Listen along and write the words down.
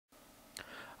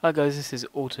Hi guys, this is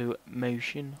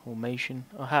Automotion, or Motion,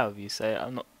 or however you say it,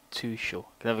 I'm not too sure,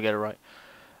 can never get it right.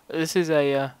 This is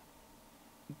a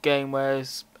game where,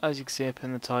 as you can see up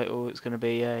in the title, it's going to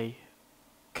be a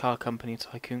car company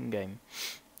tycoon game.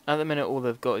 At the minute all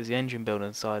they've got is the engine builder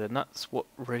inside, and that's what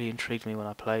really intrigued me when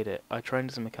I played it. I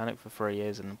trained as a mechanic for 3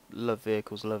 years and love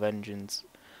vehicles, love engines,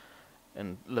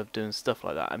 and love doing stuff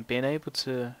like that, and being able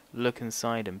to look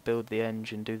inside and build the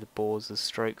engine, do the bores, the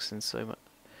strokes and so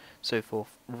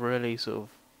forth, really sort of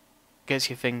gets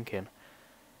you thinking.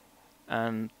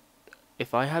 And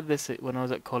if I had this when I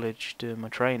was at college doing my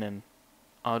training,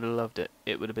 I would have loved it.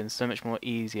 It would have been so much more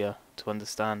easier to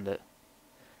understand it.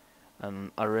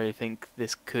 And I really think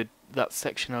that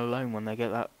section alone, when they get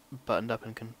that buttoned up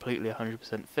and completely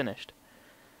 100% finished,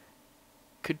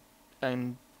 could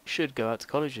and should go out to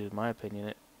colleges, in my opinion.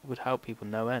 It would help people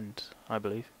no end, I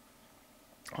believe.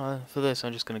 For this,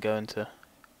 I'm just going to go into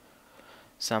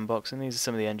Sandbox, and these are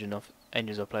some of the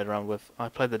engines I played around with. I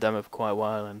played the demo for quite a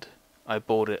while, and I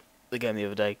bought the game the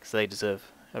other day because they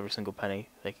deserve every single penny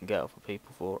they can get off of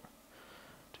people for it,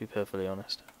 to be perfectly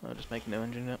honest. I'll just make a new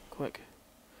engine up quick.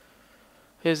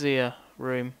 Here's the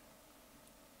room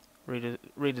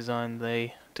redesigned.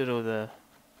 They did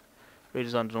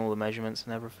redesigned all the measurements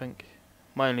and everything.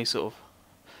 My only sort of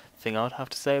thing I'd have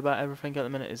to say about everything at the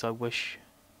minute is I wish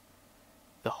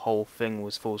the whole thing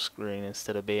was full screen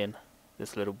instead of being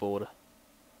this little border.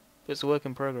 But it's a work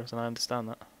in progress, and I understand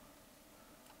that.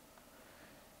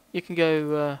 You can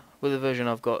go with the version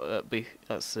I've got.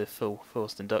 That's the full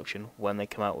forced induction. When they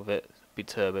come out with it, be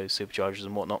turbos, superchargers,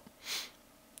 and whatnot.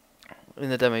 In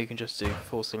the demo, you can just do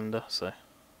 4-cylinder. So, I'll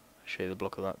show you the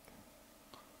block of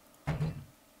that.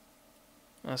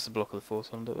 That's the block of the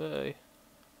 4-cylinder.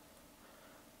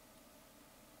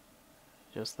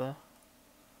 Just there.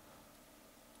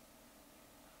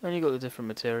 And you got the different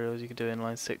materials. You can do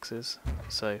inline sixes.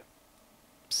 So,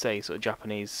 say sort of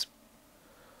Japanese.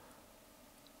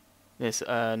 This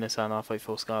Nissan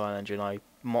R54 Skyline engine, I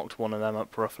mocked one of them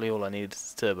up roughly. All I needed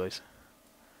is turbos,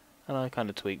 and I kind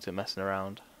of tweaked it, messing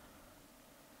around.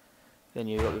 Then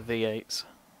you got the V8s.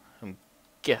 I'm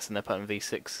guessing they're putting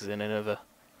V6s in other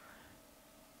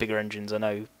bigger engines. I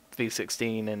know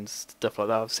V16 and stuff like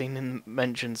that I've seen in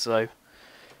mentioned, so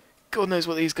God knows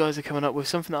what these guys are coming up with.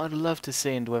 Something that I'd love to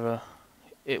see, and whether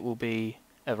it will be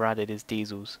ever added, is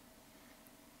diesels.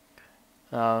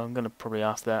 I'm going to probably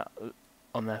ask that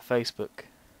on their Facebook,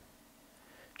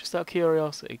 just out of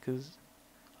curiosity, because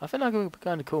I think that would be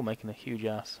kind of cool, making a huge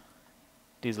ass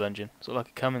diesel engine, sort of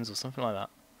like a Cummins or something like that.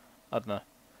 I don't know.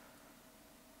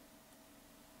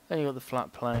 Then you got the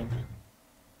flat plane.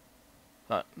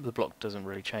 The block doesn't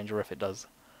really change, or if it does,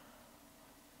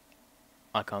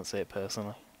 I can't see it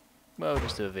personally. Well, we'll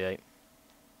just do a V8.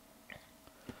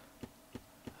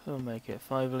 We'll make it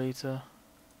 5 litre.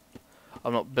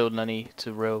 I'm not building any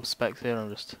to real specs here, I'm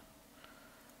just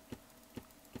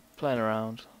playing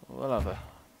around. We'll have a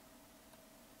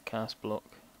cast block.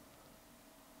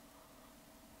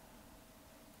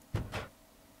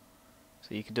 So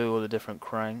you can do all the different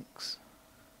cranks.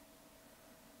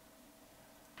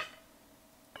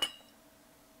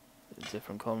 The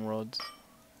different con rods.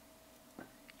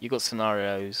 You got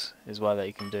scenarios as well that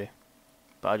you can do,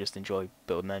 but I just enjoy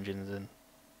building engines and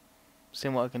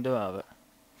seeing what I can do out of it.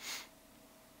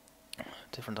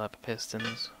 Different type of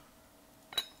pistons.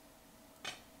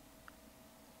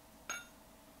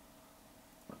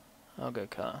 I'll go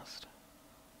cast.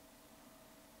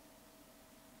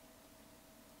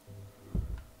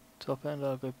 Top end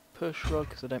I'll go push rod,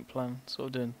 because I don't plan sort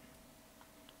of doing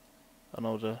an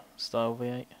older style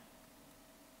V8.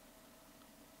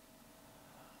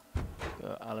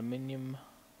 Go aluminium.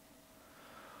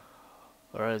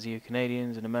 Or as you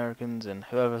Canadians and Americans and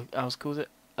whoever else calls it,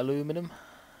 aluminum.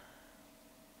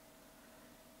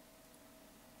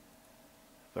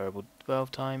 Variable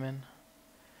valve timing.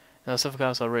 Now something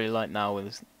else I really like now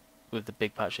with the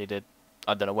big patch they did,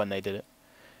 I don't know when they did it,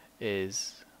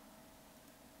 is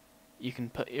you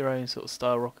can put your own sort of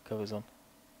style rocker covers on.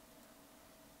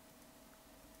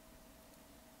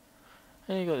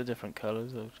 And you got the different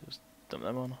colours, I'll just dump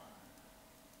them on.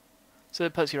 So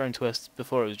it puts your own twist.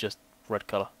 Before it was just red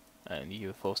colour, and you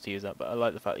were forced to use that, but I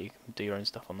like the fact that you can do your own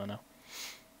stuff on there now.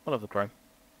 I love the chrome.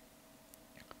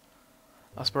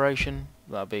 Aspiration,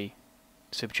 that'll be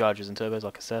superchargers and turbos,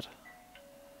 like I said.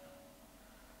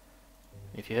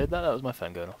 If you heard that, that was my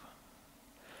phone going off.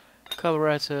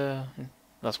 Carburetor,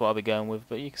 that's what I'll be going with,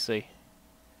 but you can see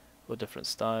all different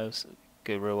styles.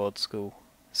 Go real old school,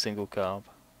 single carb.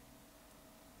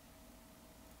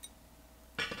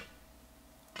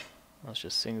 That's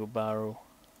just single barrel.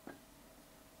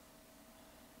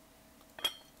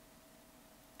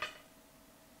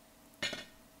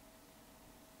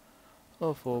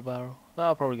 Or 4-barrel.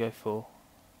 I'll probably go 4.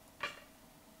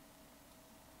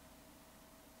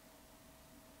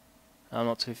 I'm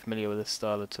not too familiar with this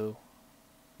style at all.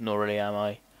 Nor really am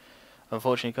I.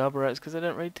 Unfortunately, carburetors, because they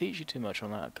don't really teach you too much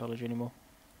on that at college anymore.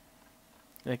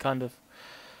 They kind of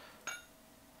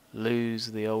lose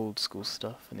the old school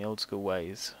stuff and the old school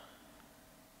ways.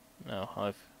 No,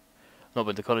 I've not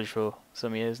been to college for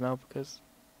some years now because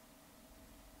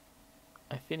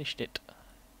I finished it.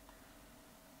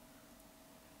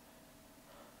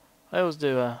 I always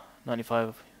do a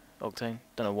 95 octane.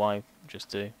 Don't know why, just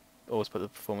do. Always put the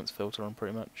performance filter on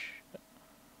pretty much.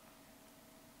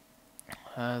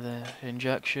 The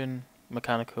injection,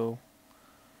 mechanical,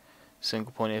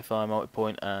 single point EFI,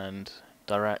 multi-point, and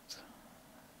direct.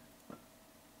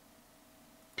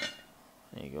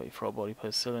 Then you got your throttle body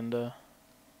per cylinder.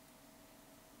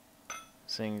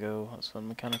 Single, that's for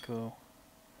mechanical.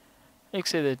 You can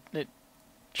see that it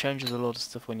changes a lot of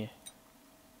stuff when you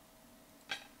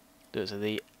do it. So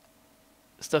the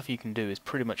stuff you can do is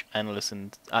pretty much endless,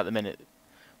 and at the minute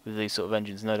with these sort of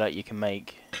engines, no doubt you can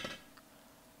make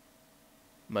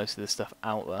most of the stuff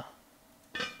out there.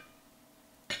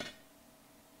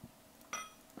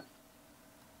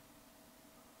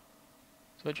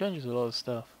 So it changes a lot of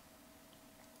stuff.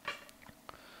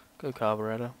 Go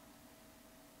carburetor.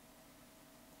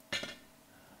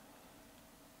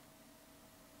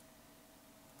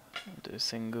 Do a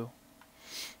single.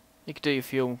 You could do your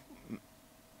fuel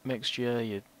mixture,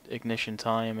 your ignition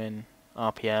time in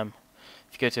RPM.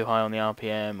 If you go too high on the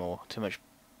RPM or too much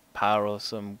power or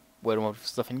some weird and wonderful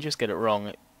stuff and you just get it wrong,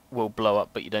 it will blow up,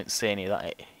 but you don't see any of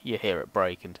that. You hear it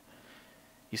break and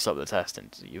you stop the test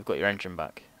and you've got your engine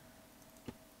back.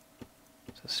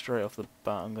 So straight off the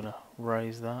bat I'm going to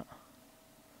raise that.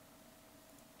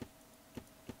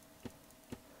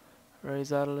 Raise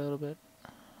that a little bit.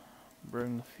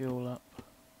 Bring the fuel up.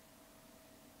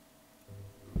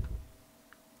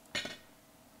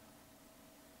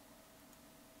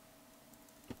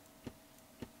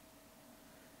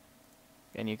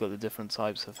 And you've got the different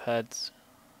types of heads.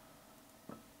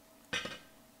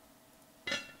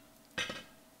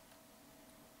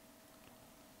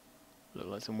 Look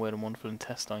like some weird and wonderful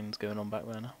intestines going on back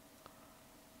there now.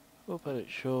 We'll put it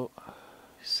short,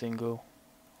 single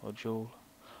or dual.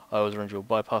 I always run dual.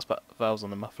 Bypass valves on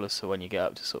the mufflers, so when you get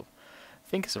up to sort of, I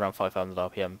think it's around 5,000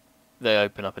 RPM, they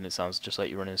open up and it sounds just like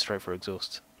you're running straight for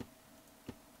exhaust.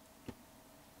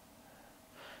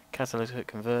 Catalytic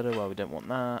converter, well we don't want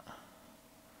that,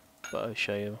 but I'll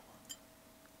show you.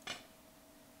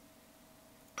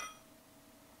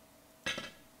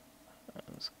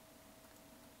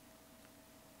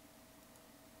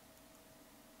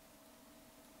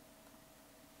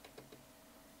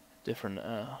 Different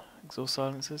exhaust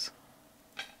silencers.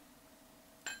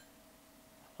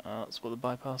 That's what the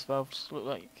bypass valves look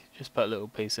like. Just put a little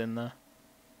piece in there.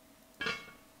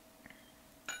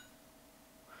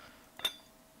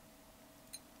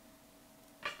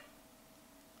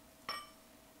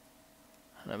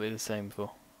 And that'll be the same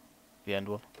for the end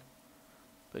one.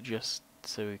 But just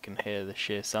so we can hear the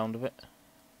sheer sound of it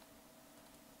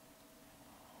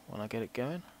when I get it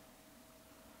going.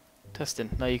 Testing.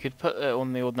 Now you could put it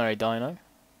on the ordinary dyno.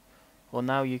 Well,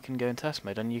 now you can go in test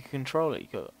mode and you can control it.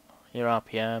 You've got your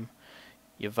RPM,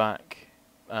 your VAC,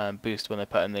 boost when they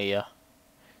put in the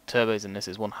turbos, and this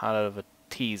is one hell of a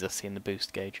teaser seeing the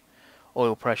boost gauge.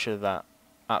 Oil pressure, that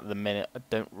at the minute I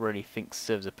don't really think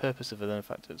serves a purpose other than the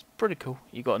fact it's pretty cool.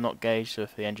 You've got a knock gauge, so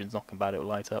if the engine's knocking bad it will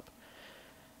light up.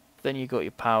 Then you've got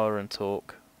your power and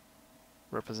torque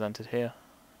represented here.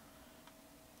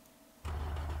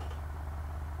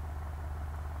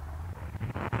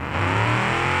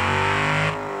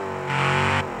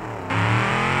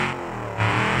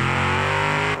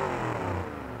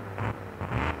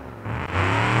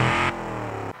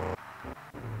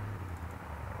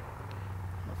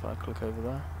 If I click over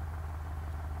there.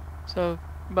 So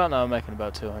about now I'm making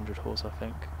about 200 horse, I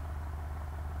think.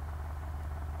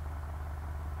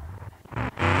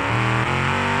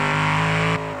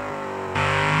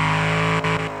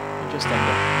 Just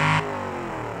under.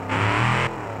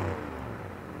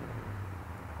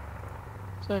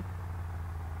 So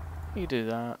you do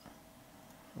that,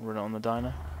 run it on the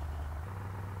dyno.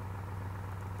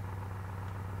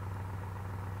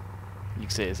 You can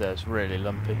see it's really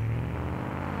lumpy.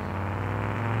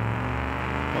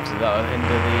 Obviously that will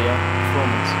hinder the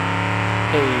performance.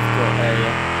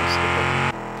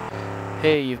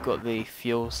 Here you've got the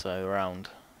fuel, so around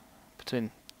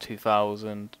between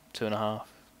 2,000, 2.5.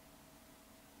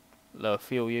 Lower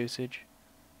fuel usage,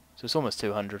 so it's almost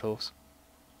 200 horse.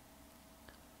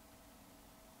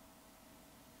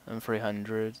 And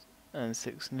 300, and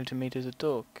 6 Newton meters of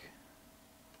torque.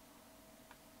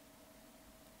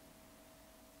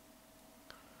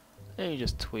 And you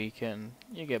just tweak it and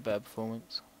you get better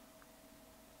performance.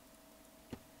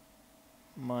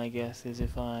 My guess is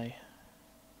if I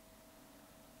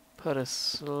put a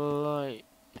slight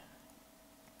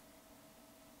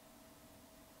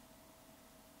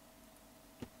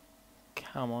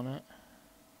cam on it,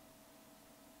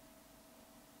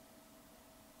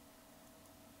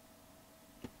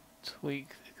 tweak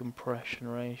the compression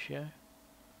ratio,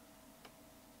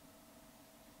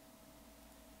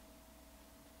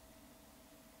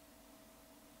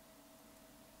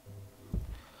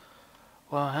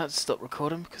 well, I had to stop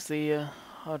recording because the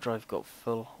hard drive got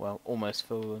full, well, almost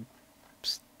full, and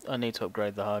I need to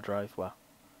upgrade the hard drive, well,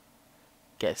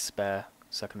 get a spare,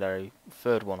 secondary,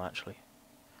 third one actually,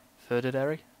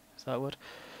 thirdary, is that a word,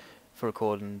 for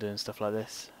recording and doing stuff like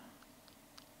this.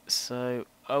 So,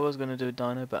 I was going to do a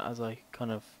dyno, but as I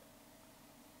kind of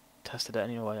tested it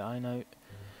anyway, I know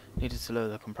needed to lower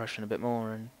the compression a bit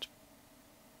more and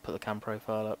put the cam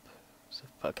profile up, so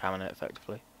put a cam in it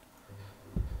effectively.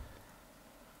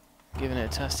 Giving it a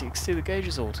test, you can see the gauge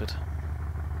is altered,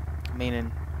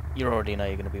 meaning you already know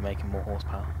you're going to be making more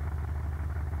horsepower.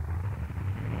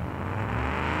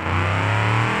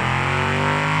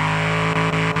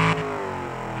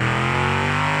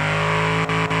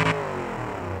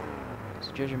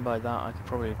 So judging by that, I could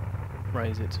probably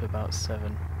raise it to about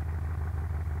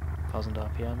 7,000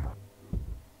 RPM.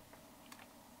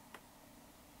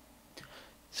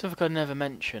 Something I never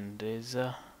mentioned is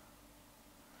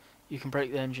you can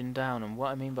break the engine down, and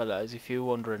what I mean by that is if you're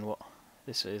wondering what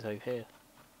this is over here,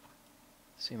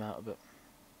 zoom out a bit.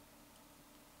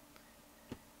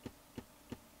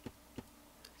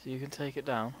 So you can take it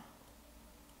down.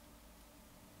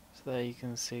 So there you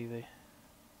can see the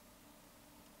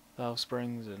valve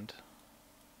springs and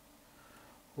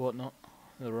whatnot,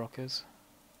 the rockers.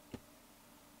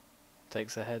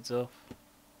 Takes the heads off,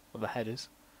 or the headers,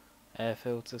 air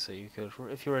filter, so you could,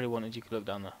 if you really wanted, you could look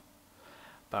down the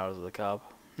barrels of the carb.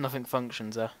 Nothing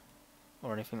functions there,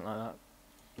 or anything like that.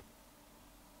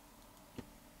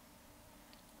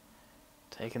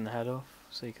 Taking the head off,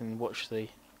 so you can watch the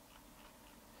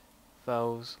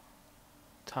valves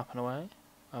tapping away.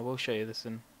 I will show you this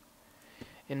in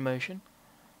motion.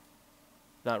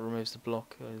 That removes the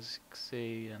block, as you can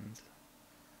see, and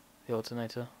the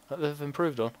alternator that they've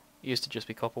improved on. It used to just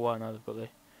be copper wire, now they've got the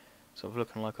sort of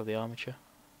looking like of the armature.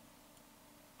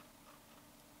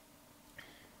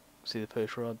 See the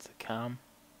push rods, the cam.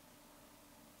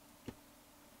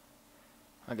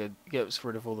 I gets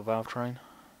rid of all the valve train,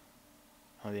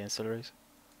 or the ancillaries.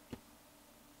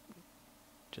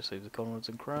 Just leave the con rods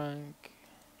and crank,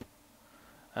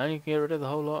 and you can get rid of the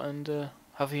whole lot and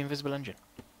have the invisible engine.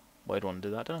 Why you'd want to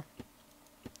do that, don't I?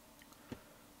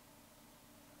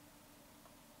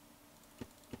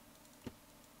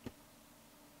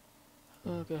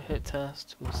 We'll go hit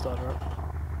test, we'll start her up.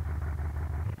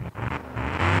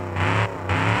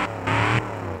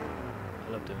 I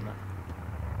love doing that.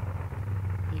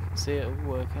 You can see it all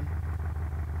working.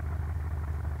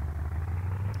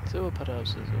 So we'll put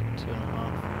ours as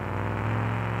 2.5.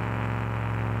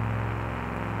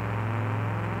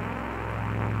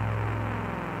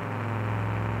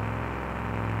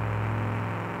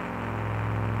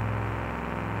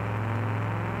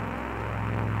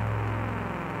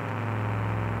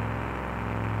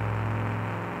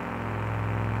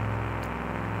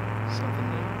 Something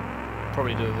that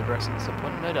probably do with the dressing at some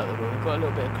point. No doubt they will. We've got a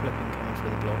little bit of clipping coming through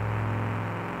the block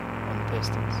on the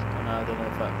pistons, and I don't know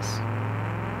if that's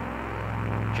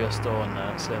just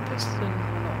on certain pistons or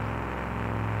not.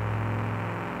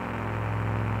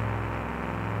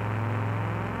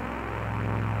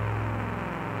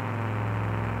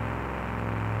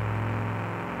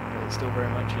 But it's still very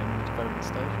much in the development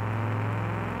stage.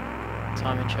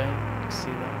 Timing chain, you can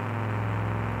see that.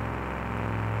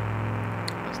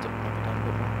 Let's knock it down a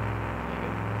bit more. There you go.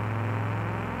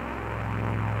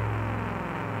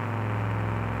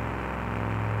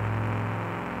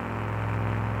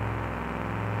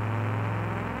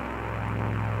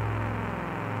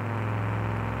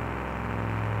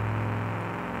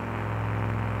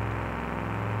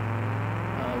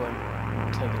 I won't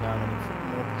take it down any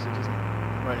more because it doesn't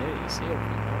run it. You see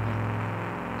everything, don't you?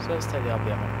 So let's take the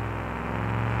RPM on.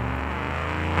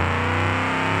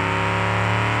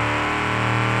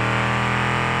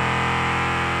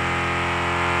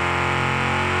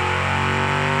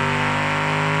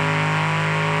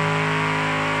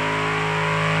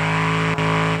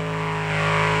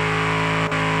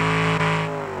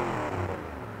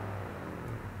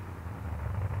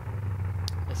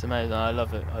 It's amazing. I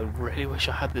love it. I really wish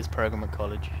I had this program at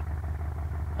college.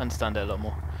 I understand it a lot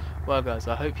more. Well, guys,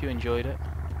 I hope you enjoyed it.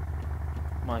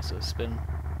 My sort of spin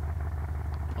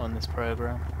on this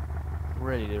program.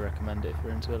 Really do recommend it if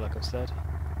you're into it, like I've said.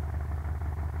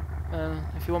 And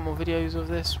if you want more videos of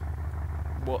this,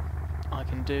 what I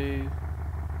can do,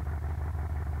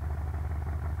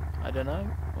 I don't know,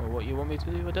 or what you want me to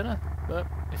do, I don't know. But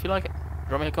if you like it,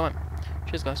 drop me a comment.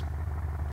 Cheers, guys.